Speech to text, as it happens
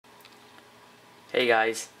Hey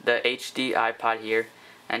guys, the HD iPod here,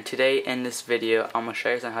 and today in this video I'm going to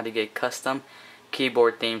show you how to get custom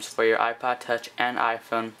keyboard themes for your iPod Touch and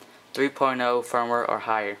iPhone 3.0 firmware or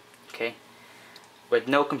higher, okay? With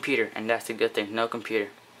no computer, and that's a good thing, no computer.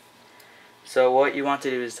 So what you want to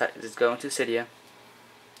do is go into Cydia,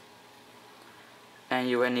 and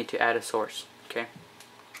you will need to add a source, okay?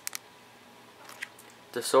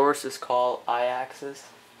 The source is called iAccess,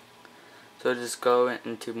 so just go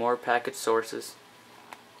into more package sources.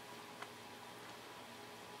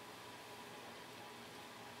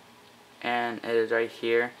 And it is right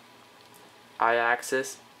here,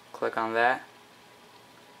 iAccess. Click on that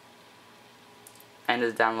and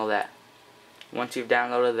just download that. Once you've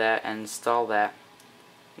downloaded that and installed that,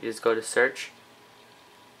 you just go to search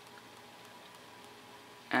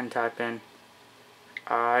and type in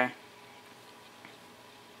iAccess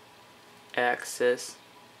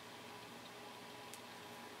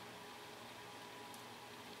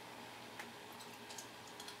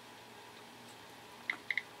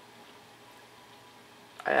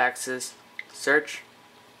iAccess search,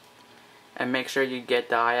 and make sure you get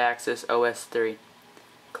the iAccess OS 3.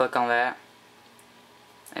 Click on that,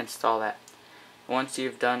 install that. Once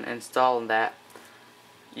you've done installing that,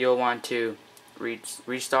 you'll want to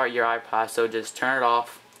restart your iPod, so just turn it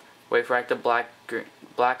off, wait for the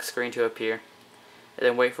black screen to appear, and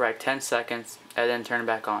then wait for like 10 seconds and then turn it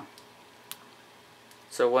back on.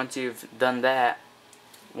 So once you've done that,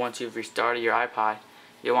 once you've restarted your iPod,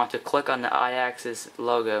 you'll want to click on the iAccess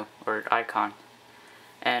logo or icon,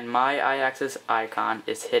 and my iAccess icon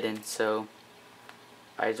is hidden, so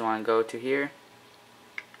I just want to go to here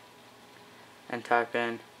and type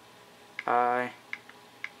in iAccess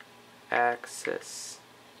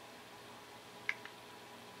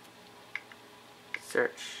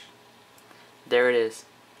search. There it is,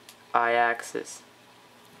 iAccess.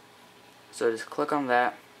 So just click on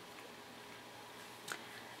that,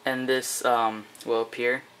 and this will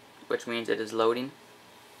appear, which means it is loading.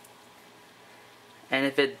 And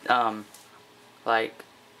if it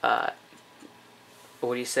what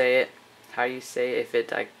do you say it? How do you say it? If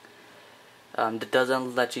it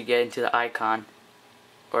doesn't let you get into the icon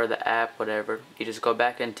or the app, whatever, you just go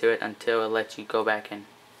back into it until it lets you go back in.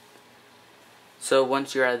 So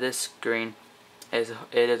once you're at this screen, it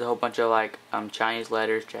is a whole bunch of Chinese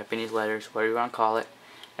letters, Japanese letters, whatever you want to call it,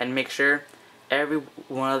 and make sure every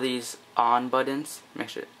one of these on buttons, make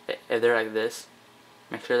sure if they're like this,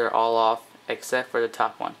 make sure they're all off except for the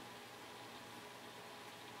top one.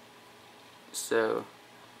 So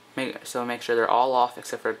make sure they're all off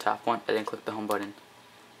except for the top one, and then click the home button.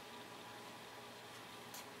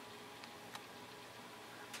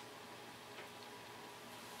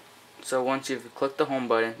 So once you've clicked the home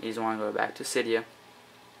button, you just want to go back to Cydia,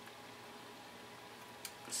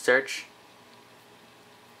 search,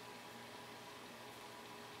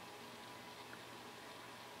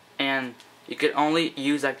 and you could only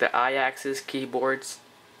use the iAccess keyboards,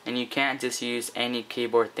 and you can't just use any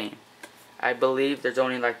keyboard theme. I believe there's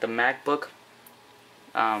only the MacBook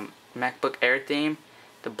Air theme,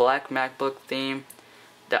 the black MacBook theme,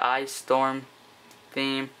 the iStorm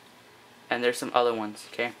theme, and there's some other ones,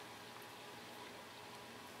 okay?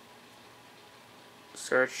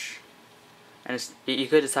 Search, and you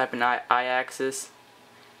could just type in iAccess,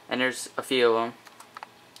 and there's a few of them.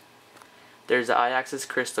 There's the iAccess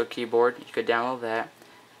Crystal keyboard, you could download that.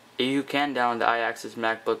 You can download the iAccess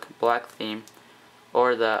MacBook Black theme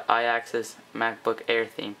or the iAccess MacBook Air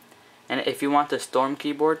theme. And if you want the Storm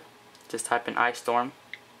keyboard, just type in iStorm.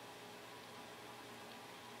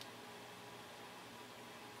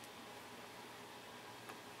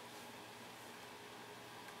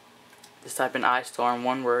 Just type in iStorm,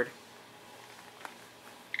 one word.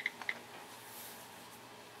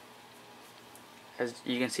 As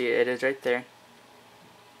you can see, it is right there.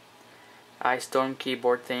 iStorm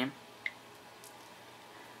keyboard theme.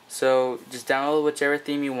 So just download whichever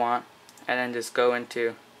theme you want, and then just go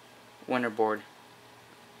into Winterboard.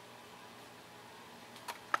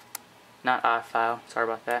 Not iFile, sorry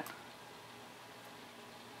about that.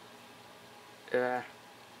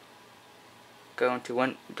 Go into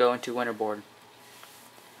Winterboard.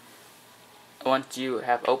 Once you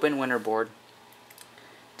have opened Winterboard,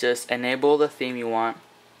 just enable the theme you want,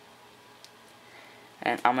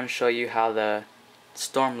 and I'm going to show you how the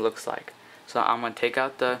Storm looks like. So I'm going to take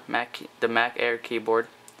out the Mac Air keyboard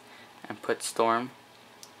and put Storm.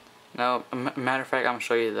 No, matter of fact, I'm going to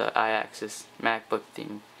show you the iAccess MacBook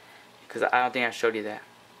theme, because I don't think I showed you that.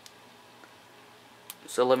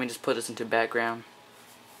 So let me just put this into background,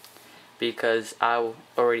 because I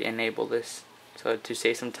already enabled this, so to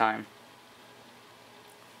save some time.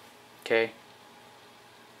 Okay,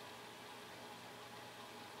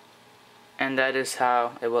 And that is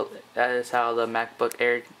how the MacBook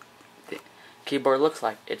Air keyboard looks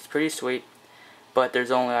like. It's pretty sweet, but there's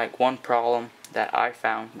only like one problem that I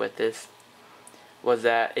found with this, was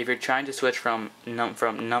that if you're trying to switch from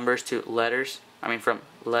numbers to letters, from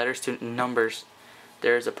letters to numbers,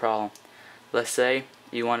 there's a problem. Let's say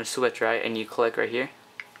you want to switch, right, and you click right here.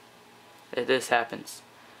 If this happens.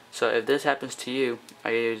 So if this happens to you,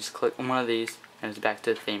 all you just click one of these and it's back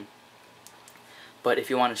to the theme. But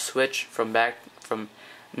if you want to switch from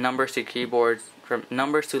numbers to keyboards, from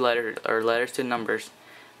numbers to letters, or letters to numbers,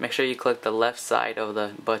 make sure you click the left side of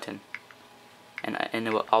the button, and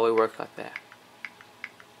it will always work like that,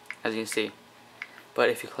 as you can see. But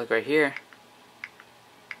if you click right here,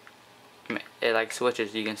 it like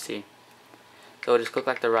switches, you can see. So just click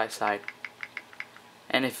like the right side.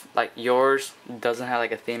 And if like yours doesn't have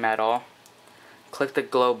like a theme at all, click the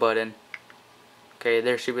glow button. Okay,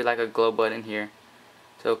 there should be like a glow button here.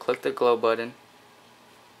 So click the glow button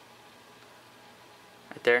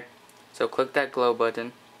right there. So click that glow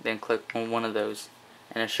button, then click on one of those,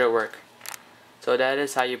 and it should work. So that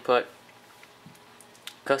is how you put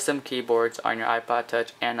custom keyboards on your iPod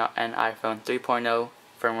Touch and iPhone 3.0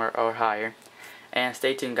 firmware or higher. And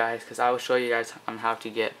stay tuned, guys, because I will show you guys on how to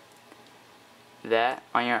get that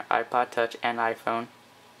on your iPod Touch and iPhone.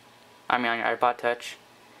 On your iPod Touch,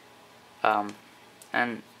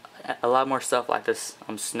 and a lot more stuff like this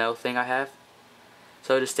snow thing I have.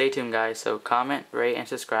 So just stay tuned, guys. So comment, rate, and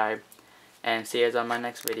subscribe, and see you guys on my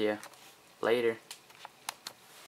next video. Later.